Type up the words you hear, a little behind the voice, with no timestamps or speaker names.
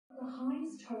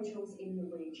highest totals in the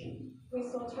region. We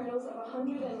saw totals of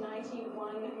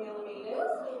 191 millimetres,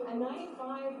 and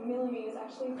 95 millimetres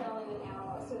actually fell in an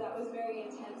hour, so that was very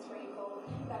intense rainfall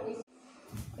that we.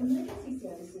 Emergency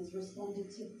services responded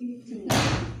to 15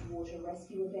 water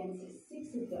rescue events.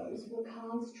 6 of those were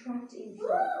cars trapped in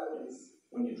floodwaters.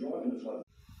 When you're driving, it's like...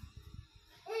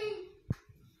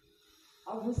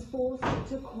 I was forced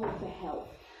to call for help.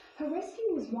 Her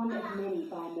rescue was one of many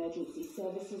by emergency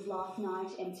services last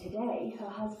night, and today her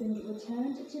husband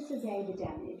returned to survey the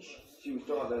damage. She was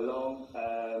driving along,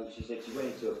 she said she went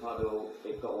into a puddle,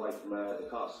 it got away from her, the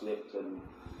car slipped, and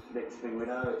next thing we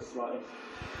know, it's like...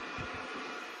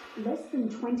 Less than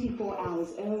 24 hours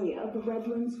earlier, the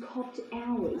Redlands copped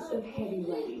hours of heavy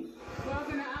rain.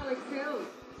 Welcome to Alex Hill.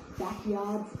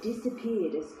 Backyards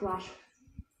disappeared as flash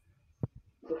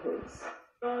hoods.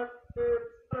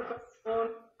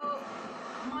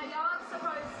 My yard's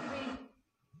supposed to be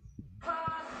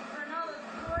past for another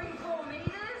 3-4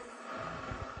 metres.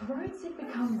 Roads had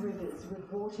become rivers with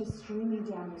water streaming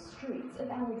down the streets of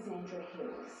Alexandra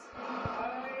Hills.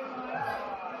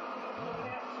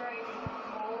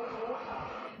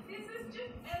 This is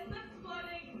just endless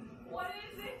flooding. What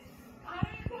is it? I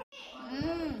don't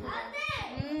know.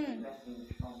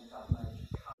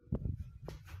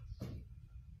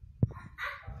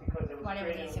 Whatever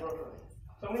it is. So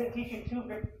I'm going to teach you 2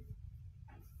 very...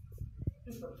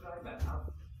 Just subscribe that out.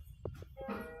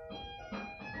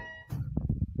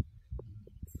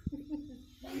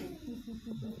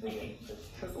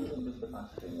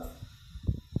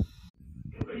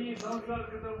 వెయ్యి సంవత్సరాల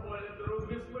క్రితం వాళ్ళిద్దరూ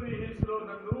విస్పరీ hills లో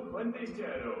నన్ను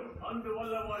బంధించారు.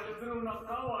 అందువల్ల వాళ్ళిద్దరూ నాకు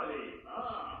కావాలి.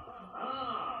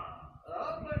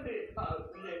 ఆపండి.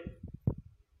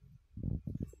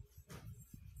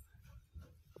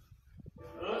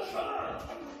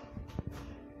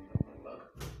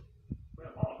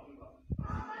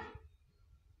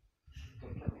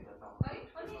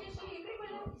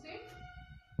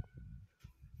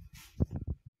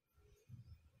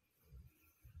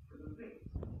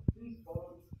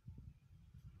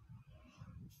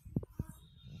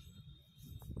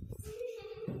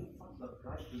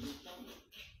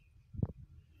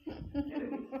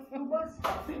 बस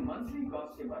अपने मंथली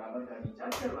कॉस्ट के बराबर का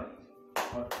रिचार्ज करवा लीजिए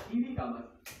और टीवी का मत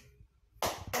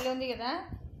हेलो, ఉంది కదా?